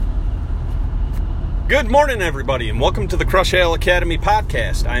Good morning, everybody, and welcome to the Crush Hail Academy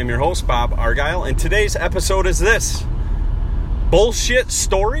podcast. I am your host, Bob Argyle, and today's episode is this: bullshit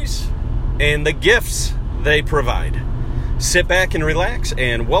stories and the gifts they provide. Sit back and relax,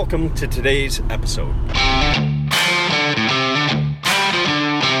 and welcome to today's episode.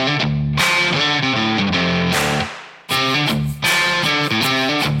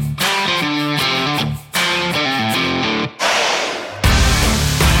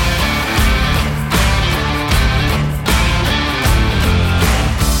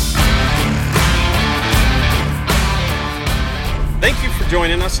 Thank you for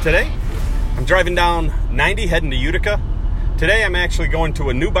joining us today. I'm driving down 90 heading to Utica. Today I'm actually going to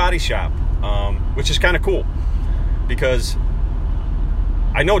a new body shop, which is kind of cool because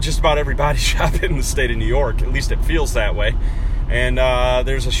I know just about every body shop in the state of New York. At least it feels that way. And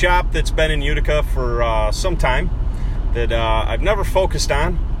there's a shop that's been in Utica for some time that I've never focused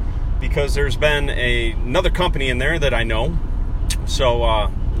on because there's been another company in there that I know. So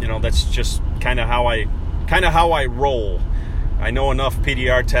that's just kind of how I roll. I know enough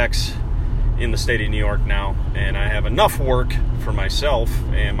PDR techs in the state of New York now, and I have enough work for myself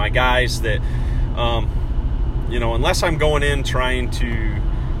and my guys that, unless I'm going in trying to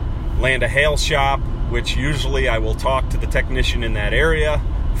land a hail shop, which usually I will talk to the technician in that area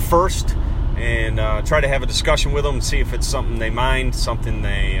first and try to have a discussion with them and see if it's something they mind, something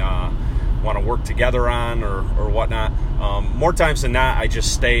they want to work together on or whatnot. More times than not, I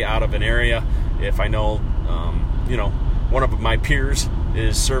just stay out of an area if I know, one of my peers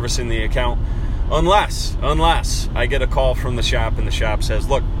is servicing the account, unless I get a call from the shop and the shop says,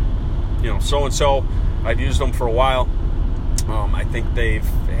 look, so-and-so, I've used them for a while. I think they've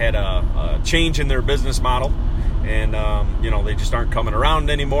had a change in their business model, and, they just aren't coming around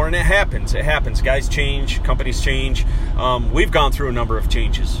anymore. And it happens. Guys change, companies change. We've gone through a number of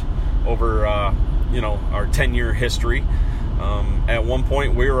changes over, our 10-year history. At one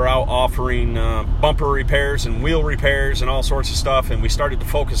point, we were out offering bumper repairs and wheel repairs and all sorts of stuff, and we started to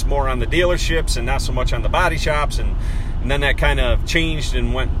focus more on the dealerships and not so much on the body shops, and then that kind of changed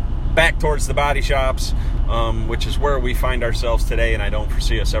and went back towards the body shops, which is where we find ourselves today, and I don't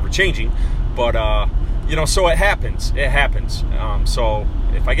foresee us ever changing. But, so it happens. So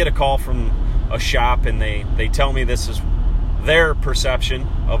if I get a call from a shop and they tell me this is their perception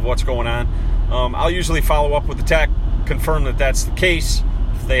of what's going on, I'll usually follow up with the tech, confirm that that's the case.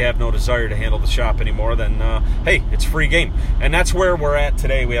 If they have no desire to handle the shop anymore, then hey, it's free game. And that's where we're at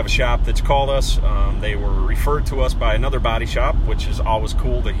today. We have a shop that's called us. They were referred to us by another body shop, which is always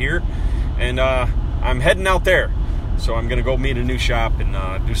cool to hear. And I'm heading out there, so I'm gonna go meet a new shop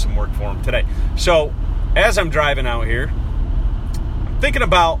and do some work for them today. So as I'm driving out here, I'm thinking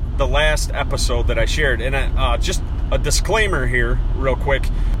about the last episode that I shared, and just a disclaimer here real quick.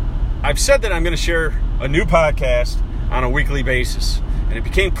 I've said that I'm going to share a new podcast on a weekly basis, and it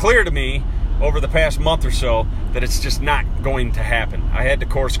became clear to me over the past month or so that it's just not going to happen. I had to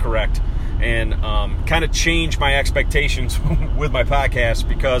course correct and kind of change my expectations with my podcast,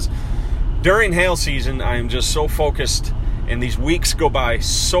 because during hail season I'm just so focused and these weeks go by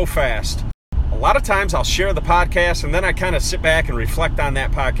so fast. A lot of times I'll share the podcast and then I kind of sit back and reflect on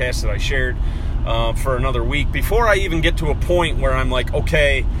that podcast that I shared for another week before I even get to a point where I'm like,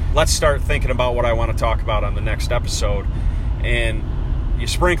 okay, let's start thinking about what I want to talk about on the next episode. And you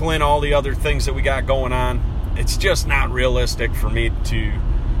sprinkle in all the other things that we got going on. It's just not realistic for me to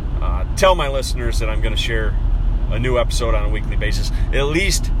tell my listeners that I'm going to share a new episode on a weekly basis, at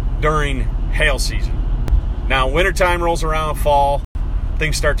least during hail season. Now, wintertime rolls around, fall,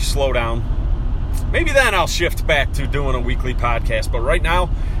 things start to slow down. Maybe then I'll shift back to doing a weekly podcast. But right now,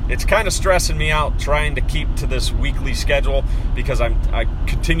 it's kind of stressing me out trying to keep to this weekly schedule because I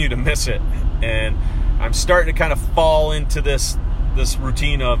continue to miss it. And I'm starting to kind of fall into this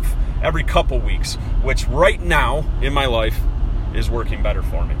routine of every couple weeks, which right now in my life is working better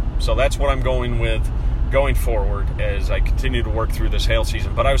for me. So that's what I'm going with going forward as I continue to work through this hail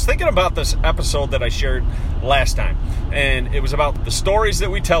season. But I was thinking about this episode that I shared last time, and it was about the stories that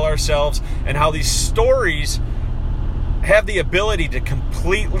we tell ourselves and how these stories have the ability to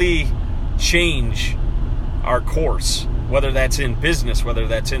completely change our course, whether that's in business, whether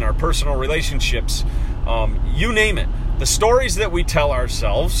that's in our personal relationships, you name it. The stories that we tell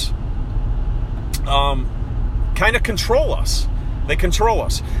ourselves kind of control us. They control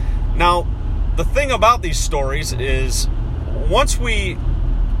us. Now, the thing about these stories is once we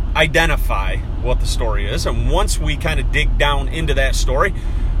identify what the story is and once we kind of dig down into that story,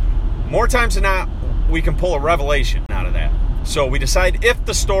 more times than not, we can pull a revelation out of that. So we decide if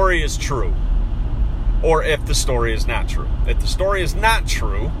the story is true. or if the story is not true. If the story is not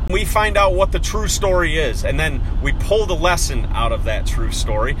true, we find out what the true story is, and then we pull the lesson out of that true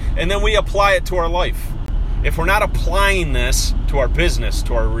story, and then we apply it to our life. If we're not applying this to our business,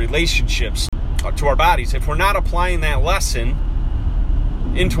 to our relationships, to our bodies, if we're not applying that lesson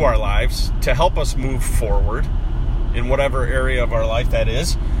into our lives to help us move forward in whatever area of our life that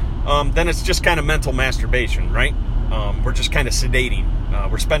is, then it's just kind of mental masturbation, right? We're just kind of sedating.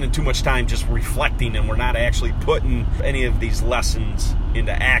 We're spending too much time just reflecting, and we're not actually putting any of these lessons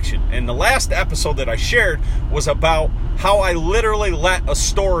into action. And the last episode that I shared was about how I literally let a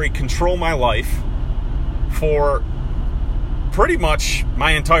story control my life for pretty much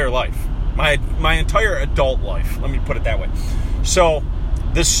my entire life, my entire adult life. Let me put it that way. So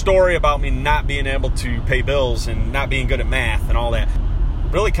this story about me not being able to pay bills and not being good at math and all that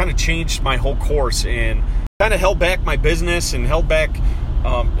really kind of changed my whole course and kind of held back my business and held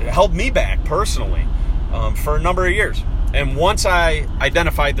me back personally for a number of years. And once I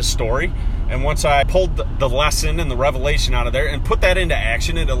identified the story, and once I pulled the lesson and the revelation out of there and put that into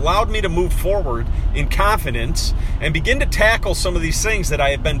action, it allowed me to move forward in confidence and begin to tackle some of these things that I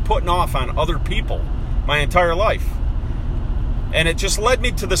had been putting off on other people my entire life. And it just led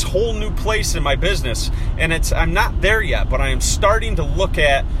me to this whole new place in my business. And I'm not there yet, but I am starting to look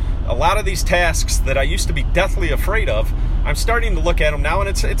at a lot of these tasks that I used to be deathly afraid of. I'm starting to look at them now, and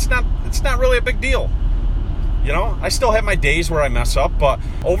it's not really a big deal. You know, I still have my days where I mess up, but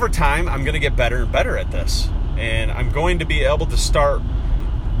over time, I'm going to get better and better at this. And I'm going to be able to start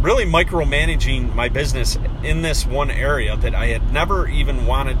really micromanaging my business in this one area that I had never even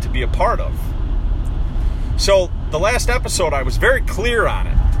wanted to be a part of. So the last episode, I was very clear on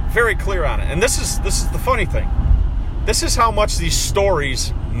it. And this is the funny thing. This is how much these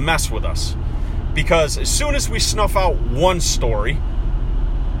stories mess with us. Because as soon as we snuff out one story,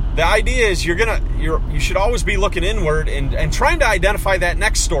 the idea is you should always be looking inward and trying to identify that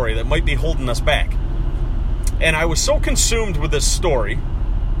next story that might be holding us back. And I was so consumed with this story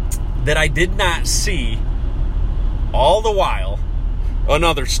that I did not see all the while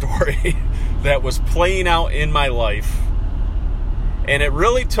another story that was playing out in my life. And it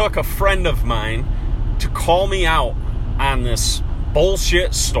really took a friend of mine to call me out on this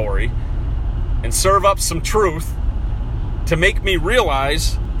bullshit story and serve up some truth to make me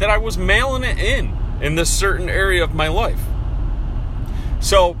realize that I was mailing it in this certain area of my life.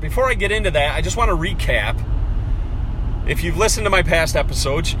 So before I get into that, I just want to recap. If you've listened to my past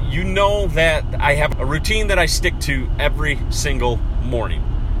episodes, you know that I have a routine that I stick to every single morning.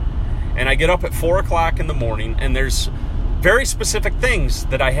 And I get up at 4 o'clock in the morning, and there's very specific things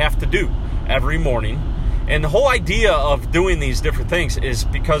that I have to do every morning. And the whole idea of doing these different things is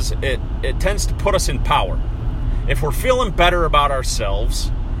because it tends to put us in power. If we're feeling better about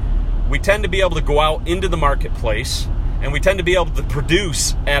ourselves, we tend to be able to go out into the marketplace, and we tend to be able to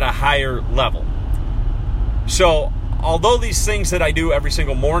produce at a higher level. So, although these things that I do every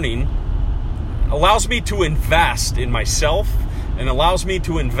single morning allows me to invest in myself and allows me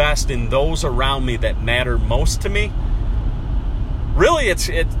to invest in those around me that matter most to me, really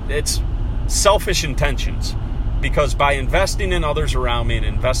it's selfish intentions. Because by investing in others around me and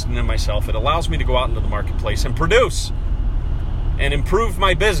investing in myself, it allows me to go out into the marketplace and produce and improve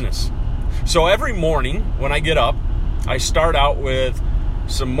my business. So every morning when I get up, I start out with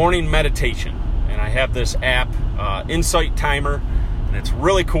some morning meditation. And I have this app, Insight Timer, and it's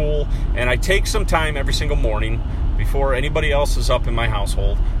really cool. And I take some time every single morning before anybody else is up in my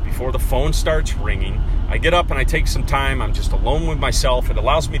household, before the phone starts ringing. I get up and I take some time. I'm just alone with myself. It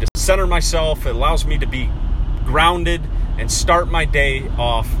allows me to center myself. It allows me to be grounded and start my day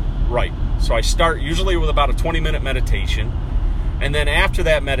off right. So I start usually with about a 20-minute meditation. And then after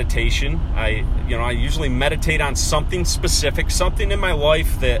that meditation, I usually meditate on something specific, something in my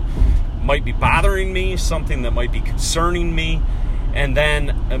life that might be bothering me, something that might be concerning me. And then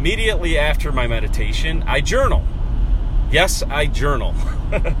immediately after my meditation, I journal. Yes, I journal.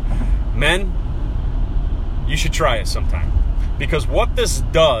 Men, you should try it sometime. Because what this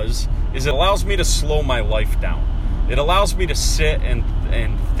does is it allows me to slow my life down. It allows me to sit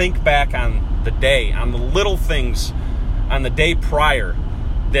and think back on the day, on the little things on the day prior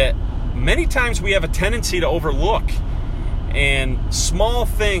that many times we have a tendency to overlook. And small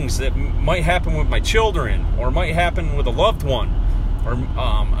things that might happen with my children or might happen with a loved one or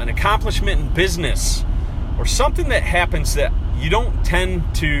an accomplishment in business or something that happens that you don't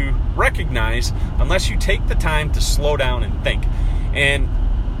tend to recognize unless you take the time to slow down and think. And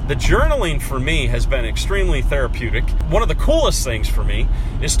the journaling for me has been extremely therapeutic. One of the coolest things for me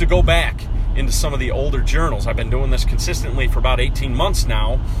is to go back into some of the older journals. I've been doing this consistently for about 18 months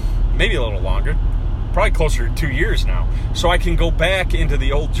now, maybe a little longer. probably closer to 2 years now. So I can go back into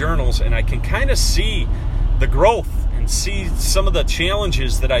the old journals and I can kind of see the growth and see some of the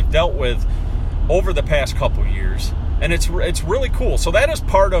challenges that I've dealt with over the past couple years. And it's really cool. So that is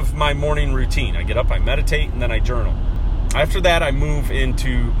part of my morning routine. I get up, I meditate, and then I journal. After that, I move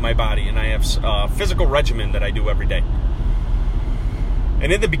into my body, and I have a physical regimen that I do every day.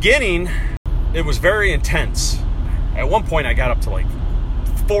 And in the beginning, it was very intense. At one point, I got up to like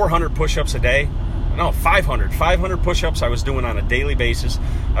 400 push-ups a day. No, 500 push-ups I was doing on a daily basis.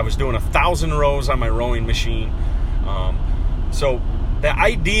 I was doing 1,000 rows on my rowing machine. So the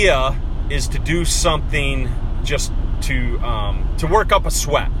idea is to do something just to work up a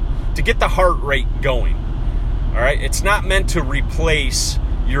sweat, to get the heart rate going. All right, it's not meant to replace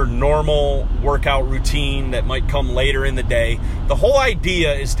your normal workout routine that might come later in the day. The whole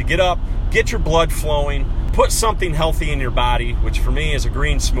idea is to get up, get your blood flowing, put something healthy in your body, which for me is a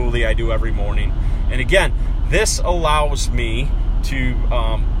green smoothie I do every morning. And again, this allows me to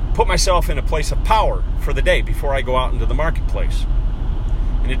put myself in a place of power for the day before I go out into the marketplace.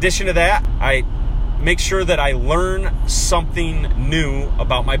 In addition to that, I make sure that I learn something new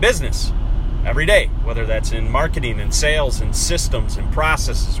about my business every day, whether that's in marketing and sales and systems and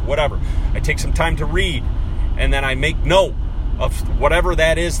processes, whatever. I take some time to read, and then I make note of whatever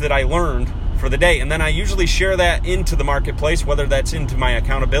that is that I learned for the day. And then I usually share that into the marketplace, whether that's into my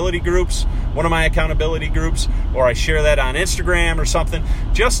accountability groups, one of my accountability groups, or I share that on Instagram or something,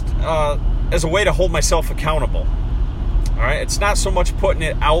 just as a way to hold myself accountable. All right, it's not so much putting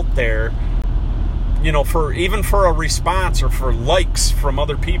it out there, for a response or for likes from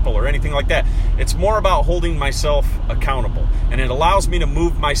other people or anything like that. It's more about holding myself accountable, and it allows me to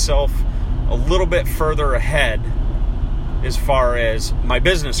move myself a little bit further ahead as far as my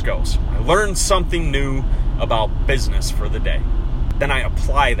business goes. I learned something new about business for the day. Then I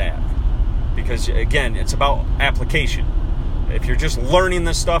apply that, because again, it's about application. If you're just learning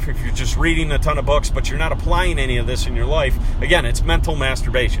this stuff, if you're just reading a ton of books, but you're not applying any of this in your life, again, it's mental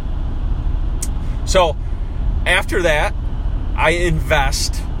masturbation. So after that, I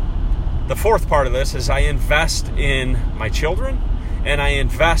invest. The fourth part of this is I invest in my children, and I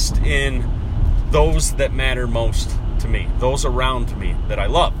invest in those that matter most to me, those around me that I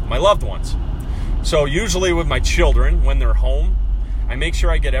love, my loved ones. So usually with my children, when they're home, I make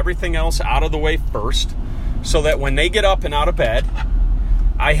sure I get everything else out of the way first, so that when they get up and out of bed,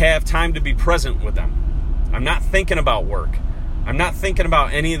 I have time to be present with them. I'm not thinking about work. I'm not thinking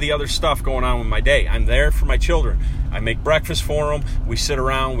about any of the other stuff going on with my day. I'm there for my children. I make breakfast for them. We sit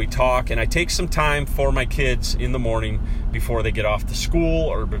around, we talk, and I take some time for my kids in the morning before they get off to school,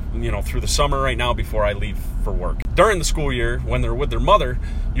 or through the summer right now before I leave for work. During the school year, when they're with their mother,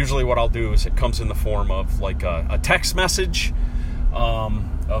 usually what I'll do is it comes in the form of like a text message,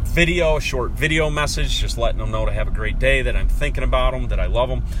 a short video message, just letting them know to have a great day, that I'm thinking about them, that I love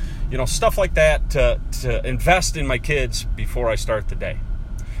them, stuff like that, to invest in my kids before I start the day.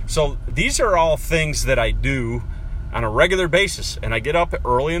 So these are all things that I do on a regular basis, and I get up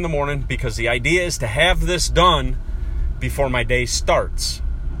early in the morning because the idea is to have this done before my day starts.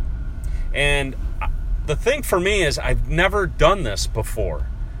 And the thing for me is I've never done this before.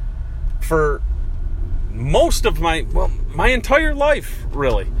 For most of my entire life,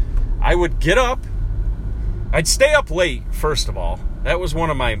 really. I would get up. I'd stay up late, first of all. That was one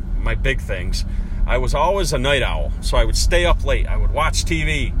of my big things. I was always a night owl, so I would stay up late. I would watch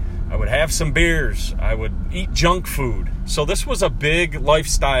TV. I would have some beers. I would eat junk food. So this was a big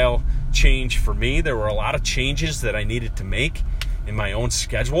lifestyle change for me. There were a lot of changes that I needed to make in my own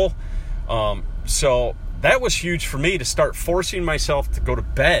schedule. So that was huge for me, to start forcing myself to go to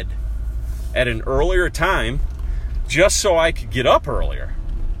bed at an earlier time just so I could get up earlier,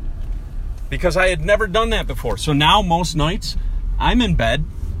 because I had never done that before. So now most nights I'm in bed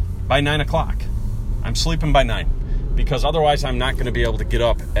by 9 o'clock. I'm sleeping by 9, because otherwise I'm not going to be able to get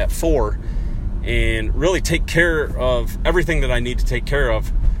up at 4 and really take care of everything that I need to take care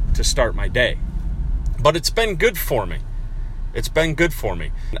of to start my day. But it's been good for me.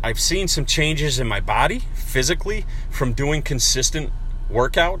 I've seen some changes in my body physically from doing consistent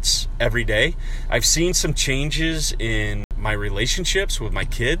workouts every day. I've seen some changes in my relationships with my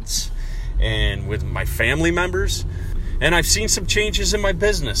kids and with my family members. And I've seen some changes in my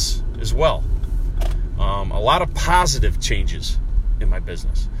business as well. A lot of positive changes in my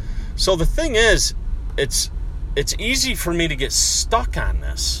business. So the thing is, it's easy for me to get stuck on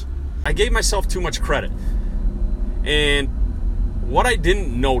this. I gave myself too much credit. And what I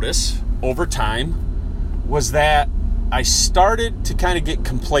didn't notice over time was that I started to kind of get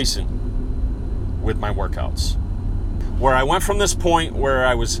complacent with my workouts. where I went from this point where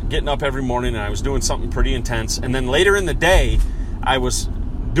I was getting up every morning and I was doing something pretty intense, and then later in the day, I was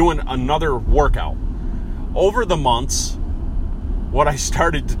doing another workout. Over the months, what I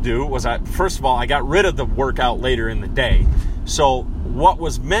started to do was, first of all, I got rid of the workout later in the day. So what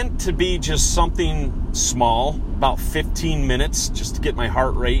was meant to be just something small, about 15 minutes, just to get my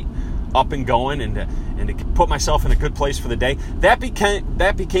heart rate up and going and to put myself in a good place for the day, that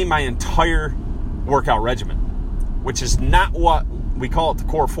became my entire workout regimen, which is not what we call it the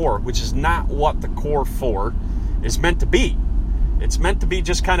Core 4, which is not what the Core 4 is meant to be. It's meant to be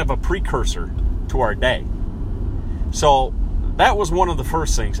just kind of a precursor to our day. So that was one of the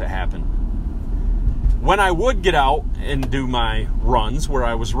first things that happened. When I would get out and do my runs, where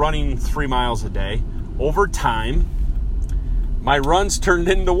I was running 3 miles a day, over time, my runs turned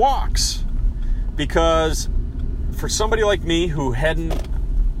into walks. Because for somebody like me who hadn't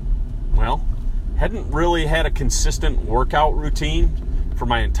really had a consistent workout routine for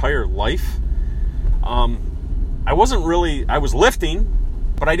my entire life, I was lifting,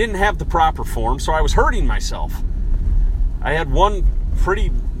 but I didn't have the proper form, so I was hurting myself. I had one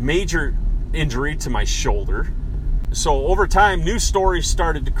pretty major injury to my shoulder. So over time, new stories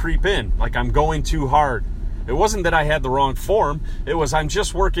started to creep in, like I'm going too hard. It wasn't that I had the wrong form, it was I'm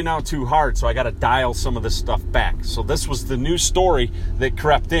just working out too hard, so I got to dial some of this stuff back. So this was the new story that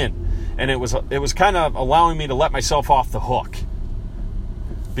crept in, and it was kind of allowing me to let myself off the hook.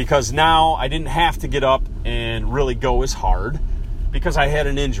 Because now I didn't have to get up and really go as hard because I had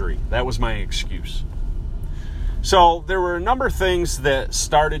an injury. That was my excuse. So there were a number of things that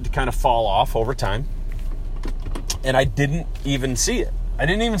started to kind of fall off over time, and I didn't even see it.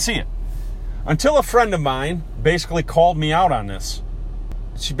 Until a friend of mine basically called me out on this.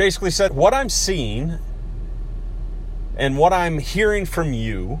 She basically said, what I'm seeing and what I'm hearing from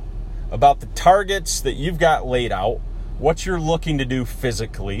you about the targets that you've got laid out, what you're looking to do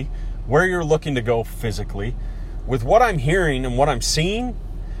physically, where you're looking to go physically, with what I'm hearing and what I'm seeing,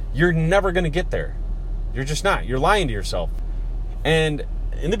 you're never going to get there. You're just not. You're lying to yourself. And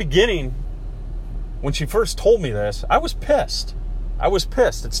in the beginning, when she first told me this, I was pissed.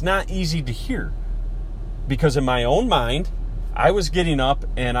 It's not easy to hear. Because in my own mind, I was getting up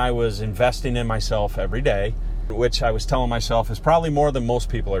and I was investing in myself every day, which I was telling myself is probably more than most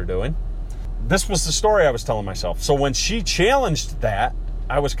people are doing. This was the story I was telling myself. So when she challenged that,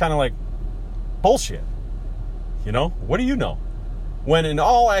 I was kind of like, bullshit. What do you know? When in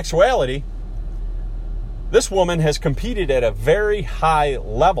all actuality, this woman has competed at a very high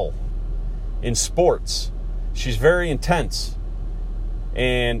level in sports. She's very intense.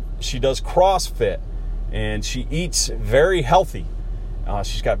 And she does CrossFit. And she eats very healthy.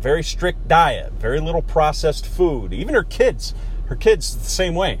 She's got very strict diet, very little processed food. Even her kids the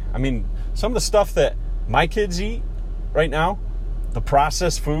same way. I mean, some of the stuff that my kids eat right now, the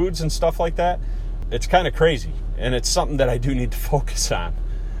processed foods and stuff like that, it's kind of crazy. And it's something that I do need to focus on.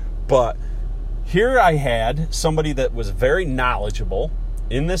 But here I had somebody that was very knowledgeable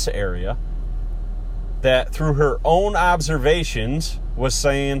in this area that through her own observations was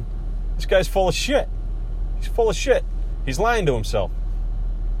saying, this guy's full of shit. He's full of shit. He's lying to himself.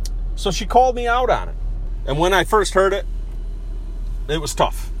 So she called me out on it. And when I first heard it, it was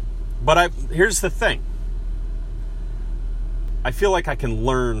tough. But here's the thing. I feel like I can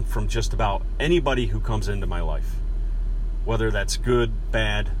learn from just about anybody who comes into my life. Whether that's good,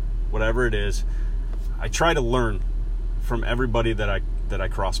 bad, whatever it is. I try to learn from everybody that I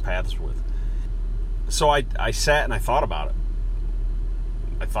cross paths with. So I sat and I thought about it.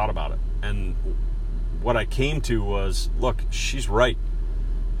 And what I came to was, look, she's right.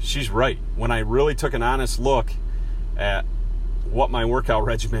 When I really took an honest look at what my workout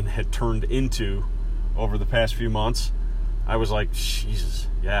regimen had turned into over the past few months, I was like, Jesus,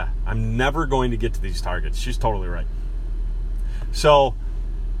 yeah, I'm never going to get to these targets. She's totally right. So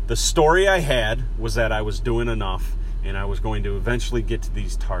the story I had was that I was doing enough and I was going to eventually get to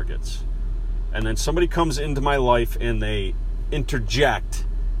these targets. And then somebody comes into my life and they interject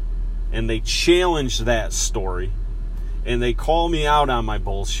and they challenge that story and they call me out on my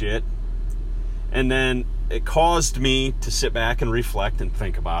bullshit. And then it caused me to sit back and reflect and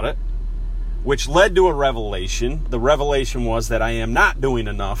think about it, which led to a revelation. The revelation was that I am not doing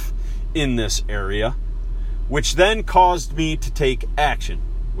enough in this area, which then caused me to take action,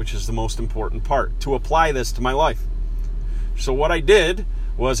 which is the most important part, to apply this to my life. So what I did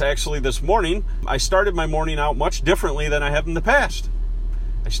was actually this morning, I started my morning out much differently than I have in the past.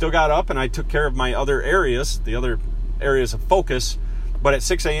 I still got up and I took care of my other areas, the other areas of focus, but at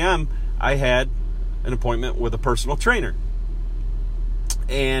 6 a.m. I had an appointment with a personal trainer.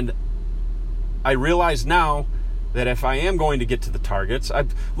 And I realize now that if I am going to get to the targets,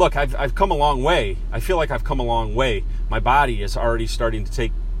 I've come a long way. I feel like I've come a long way. My body is already starting to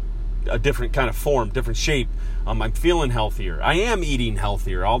take a different kind of form, different shape. I'm feeling healthier. I am eating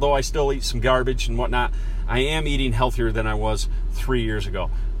healthier, although I still eat some garbage and whatnot. I am eating healthier than I was 3 years ago.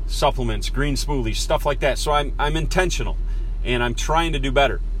 Supplements, green smoothies, stuff like that. So I'm intentional, and I'm trying to do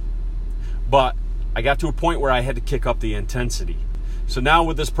better. But I got to a point where I had to kick up the intensity. So now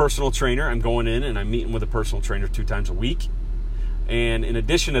with this personal trainer, I'm going in and I'm meeting with a personal trainer 2 times a week. And in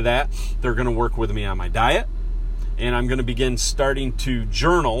addition to that, they're going to work with me on my diet. And I'm going to begin starting to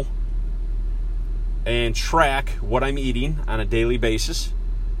journal and track what I'm eating on a daily basis.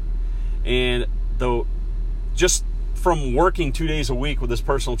 And though just from working 2 days a week with this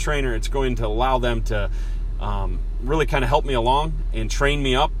personal trainer, it's going to allow them to really kind of help me along and train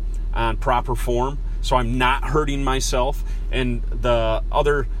me up on proper form, so I'm not hurting myself. And the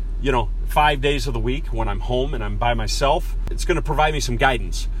other, 5 days of the week when I'm home and I'm by myself, it's going to provide me some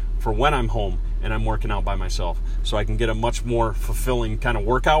guidance for when I'm home and I'm working out by myself, so I can get a much more fulfilling kind of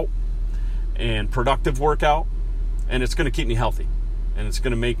workout and productive workout, and it's going to keep me healthy. And it's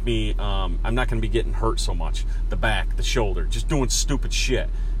going to make me, I'm not going to be getting hurt so much. The back, the shoulder, just doing stupid shit,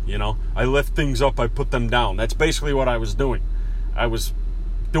 I lift things up, I put them down. That's basically what I was doing. I was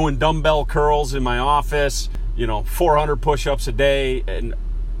doing dumbbell curls in my office, 400 push-ups a day. And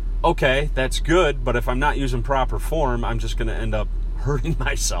okay, that's good, but if I'm not using proper form, I'm just going to end up hurting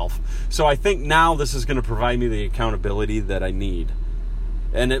myself. So I think now this is going to provide me the accountability that I need.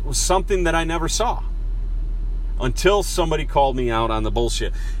 And it was something that I never saw until somebody called me out on the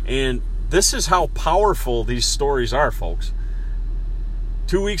bullshit. And this is how powerful these stories are, folks.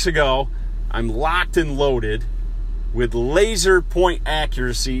 2 weeks ago, I'm locked and loaded with laser point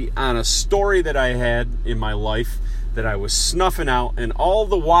accuracy on a story that I had in my life that I was snuffing out, and all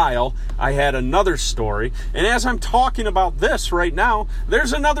the while I had another story. And as I'm talking about this right now,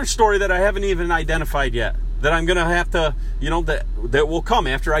 there's another story that I haven't even identified yet that I'm going to have to, that will come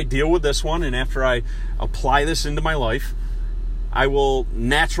after I deal with this one and after I apply this into my life. I will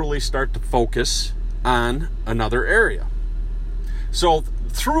naturally start to focus on another area. So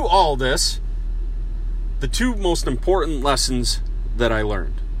through all this, the 2 most important lessons that I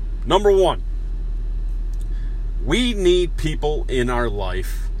learned. Number 1, we need people in our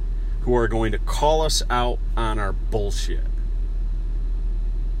life who are going to call us out on our bullshit.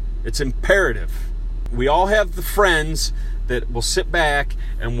 It's imperative. We all have the friends that will sit back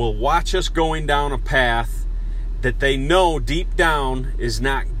and will watch us going down a path that they know deep down is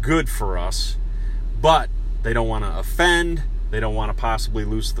not good for us, but they don't want to offend. They don't want to possibly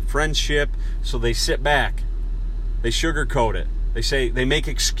lose the friendship, so they sit back. They sugarcoat it. They make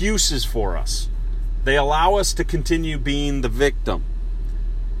excuses for us. They allow us to continue being the victim.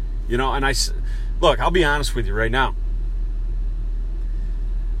 And look, I'll be honest with you right now.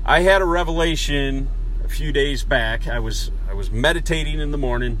 I had a revelation a few days back. I was meditating in the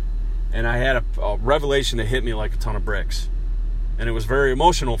morning, and I had a revelation that hit me like a ton of bricks. And it was very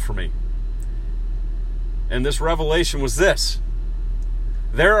emotional for me. And this revelation was this: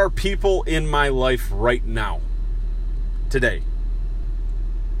 there are people in my life right now, today,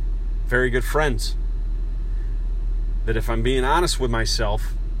 very good friends, that if I'm being honest with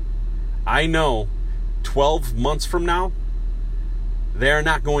myself, I know 12 months from now, they're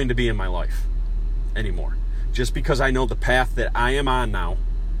not going to be in my life anymore. Just because I know the path that I am on now.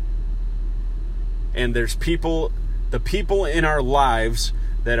 And there's the people in our lives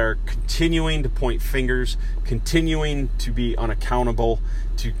that are continuing to point fingers, continuing to be unaccountable,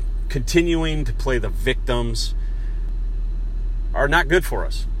 to continuing to play the victims, are not good for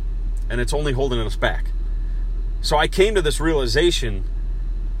us. And it's only holding us back. So I came to this realization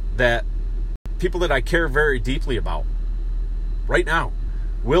that people that I care very deeply about right now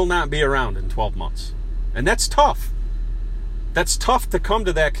will not be around in 12 months. And that's tough. That's tough to come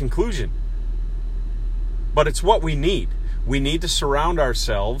to that conclusion. But it's what we need. We need to surround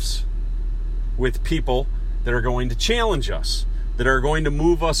ourselves with people that are going to challenge us, that are going to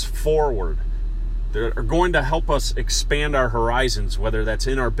move us forward, that are going to help us expand our horizons, whether that's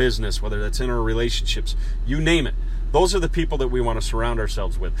in our business, whether that's in our relationships, you name it. Those are the people that we want to surround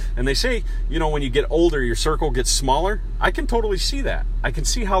ourselves with. And they say, when you get older, your circle gets smaller. I can totally see that. I can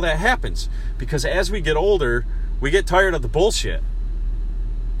see how that happens. Because as we get older, we get tired of the bullshit.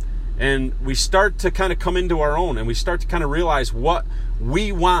 And we start to kind of come into our own, and we start to kind of realize what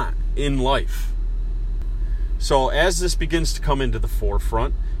we want in life. So as this begins to come into the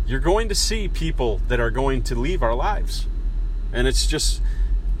forefront, you're going to see people that are going to leave our lives. And it's just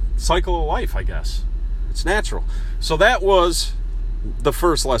cycle of life, I guess. It's natural. So that was the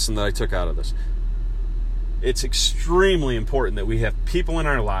first lesson that I took out of this. it's extremely important that we have people in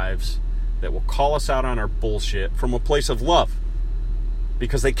our lives that will call us out on our bullshit from a place of love,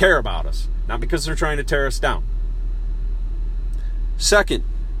 because they care about us, not because they're trying to tear us down. Second,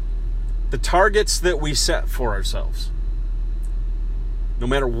 the targets that we set for ourselves. No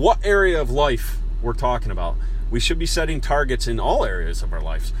matter what area of life we're talking about, we should be setting targets in all areas of our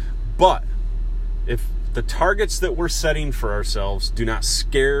lives. But if the targets that we're setting for ourselves do not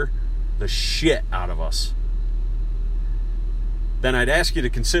scare the shit out of us, then I'd ask you to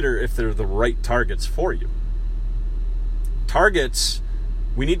consider if they're the right targets for you. Targets,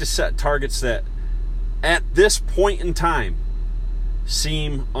 we need to set targets that at this point in time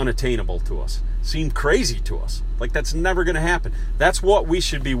seem unattainable to us, seem crazy to us. Like that's never going to happen. That's what we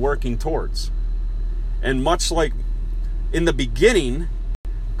should be working towards. And much like in the beginning,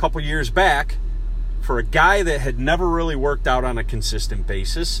 a couple years back, for a guy that had never really worked out on a consistent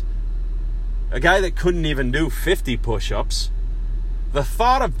basis, a guy that couldn't even do 50 push-ups, the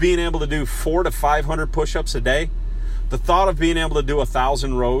thought of being able to do 400 to 500 push-ups a day, the thought of being able to do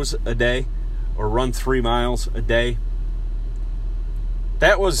 1,000 rows a day or run 3 miles a day,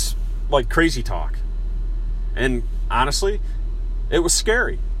 that was like crazy talk. And honestly, it was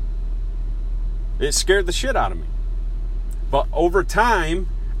scary. It scared the shit out of me. But over time,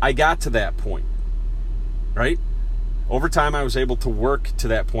 I got to that point, right? Over time, I was able to work to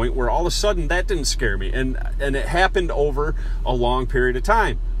that point where all of a sudden that didn't scare me. And it happened over a long period of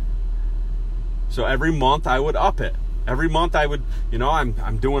time. So every month I would up it. Every month I would,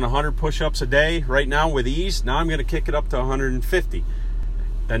 I'm doing 100 push-ups a day right now with ease. Now I'm going to kick it up to 150,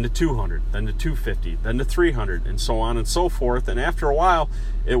 then to 200, then to 250, then to 300, and so on and so forth. And after a while,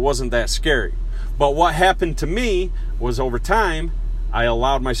 it wasn't that scary. But what happened to me was over time, I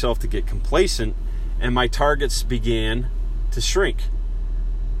allowed myself to get complacent, and my targets began to shrink.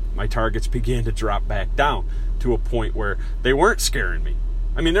 My targets began to drop back down to a point where they weren't scaring me.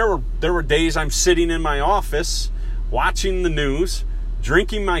 I mean, there were days I'm sitting in my office watching the news,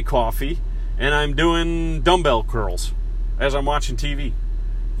 drinking my coffee, and I'm doing dumbbell curls as I'm watching TV.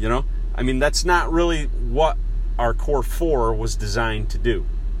 I mean, that's not really what our Core 4 was designed to do.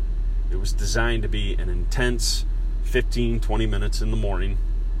 It was designed to be an intense 15, 20 minutes in the morning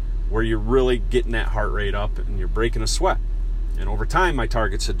where you're really getting that heart rate up and you're breaking a sweat. And over time, my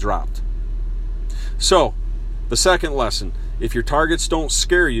targets had dropped. So, the second lesson, if your targets don't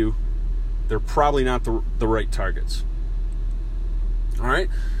scare you, they're probably not the right targets. All right?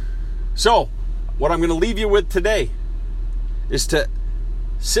 So, what I'm going to leave you with today is to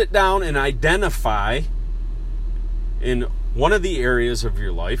sit down and identify in one of the areas of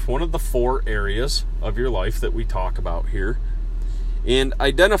your life, one of the 4 areas of your life that we talk about here, and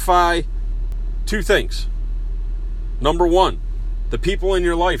identify 2 things. Number 1, the people in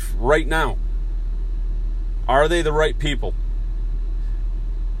your life right now. Are they the right people?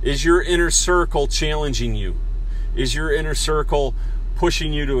 Is your inner circle challenging you? Is your inner circle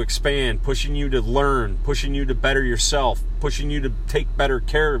pushing you to expand, pushing you to learn, pushing you to better yourself, pushing you to take better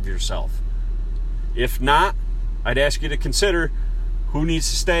care of yourself? If not, I'd ask you to consider who needs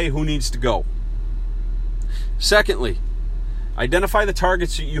to stay, who needs to go. Secondly, identify the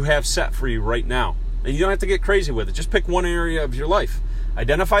targets that you have set for you right now. And you don't have to get crazy with it. Just pick one area of your life.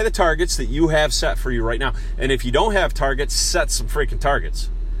 Identify the targets that you have set for you right now. And if you don't have targets, set some freaking targets.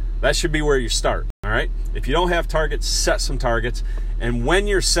 That should be where you start, all right? If you don't have targets, set some targets. And when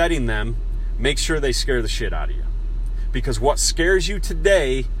you're setting them, make sure they scare the shit out of you. Because what scares you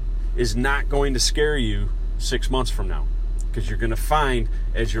today is not going to scare you 6 months from now. Because you're going to find,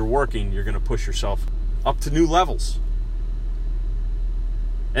 as you're working, you're going to push yourself up to new levels.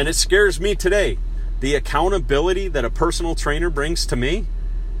 And it scares me today. The accountability that a personal trainer brings to me,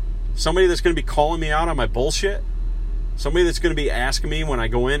 somebody that's going to be calling me out on my bullshit, somebody that's going to be asking me when I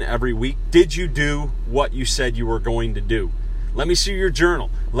go in every week, did you do what you said you were going to do? Let me see your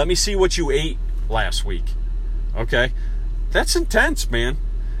journal. Let me see what you ate last week. Okay? That's intense, man.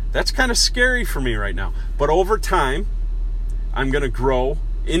 That's kind of scary for me right now. But over time, I'm going to grow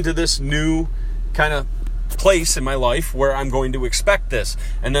into this new kind of place in my life where I'm going to expect this.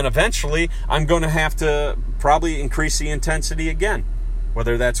 And then eventually, I'm going to have to probably increase the intensity again.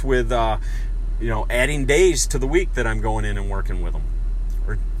 Whether that's with, adding days to the week that I'm going in and working with them.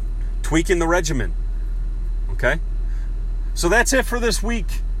 Or tweaking the regimen. Okay? So that's it for this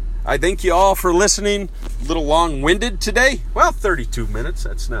week. I thank you all for listening. A little long-winded today. Well, 32 minutes.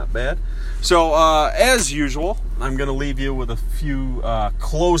 That's not bad. So, as usual, I'm going to leave you with a few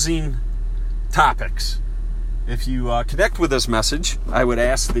closing topics. If you connect with this message, I would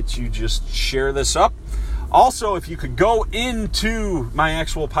ask that you just share this up. Also, if you could go into my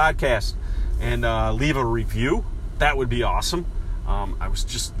actual podcast, and leave a review. That would be awesome. I was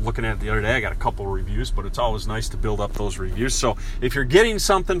just looking at it the other day. I got a couple reviews, but it's always nice to build up those reviews. So if you're getting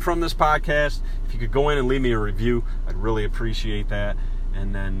something from this podcast, if you could go in and leave me a review, I'd really appreciate that.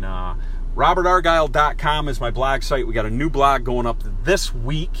 And then robertargyle.com is my blog site. We got a new blog going up this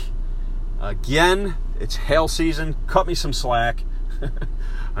week. Again, it's hail season. Cut me some slack.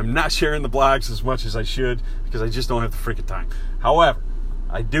 I'm not sharing the blogs as much as I should because I just don't have the freaking time. However,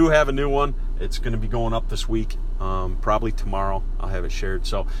 I do have a new one. It's going to be going up this week. Probably tomorrow I'll have it shared.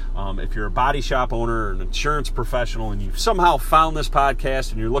 So if you're a body shop owner or an insurance professional and you've somehow found this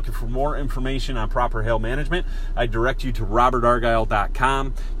podcast and you're looking for more information on proper hail management, I direct you to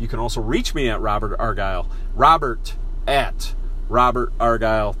robertargyle.com. You can also reach me at Robert Argyle,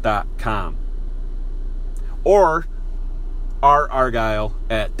 robert@robertargyle.com, or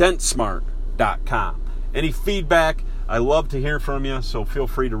rargyle@dentsmart.com. Any feedback, I love to hear from you, so feel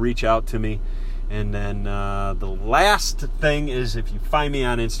free to reach out to me. And then the last thing is, if you find me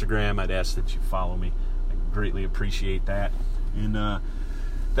on Instagram, I'd ask that you follow me. I greatly appreciate that. And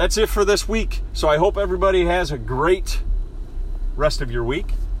that's it for this week. So I hope everybody has a great rest of your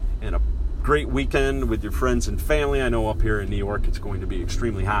week and a great weekend with your friends and family. I know up here in New York it's going to be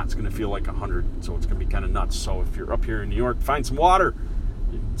extremely hot. It's going to feel like 100, so it's going to be kind of nuts. So if you're up here in New York, find some water.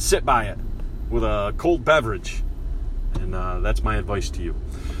 Sit by it with a cold beverage. And that's my advice to you.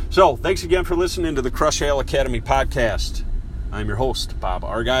 So, thanks again for listening to the Crush Hail Academy podcast. I'm your host, Bob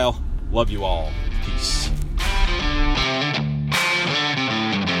Argyle. Love you all. Peace.